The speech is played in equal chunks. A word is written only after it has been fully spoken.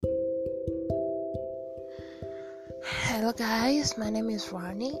Hello guys, my name is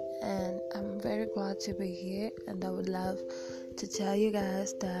Ronnie and I'm very glad to be here, and I would love to tell you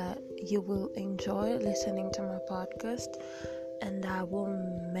guys that you will enjoy listening to my podcast, and I will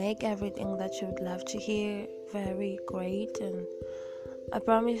make everything that you would love to hear very great, and I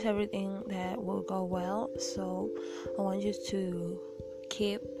promise everything that will go well. So I want you to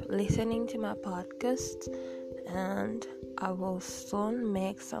keep listening to my podcast, and I will soon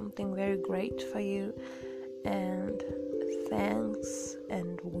make something very great for you. And thanks,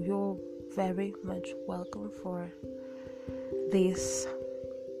 and you're very much welcome for this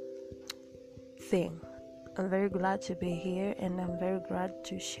thing. I'm very glad to be here, and I'm very glad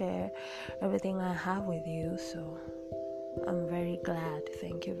to share everything I have with you. So I'm very glad.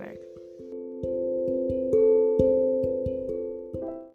 Thank you very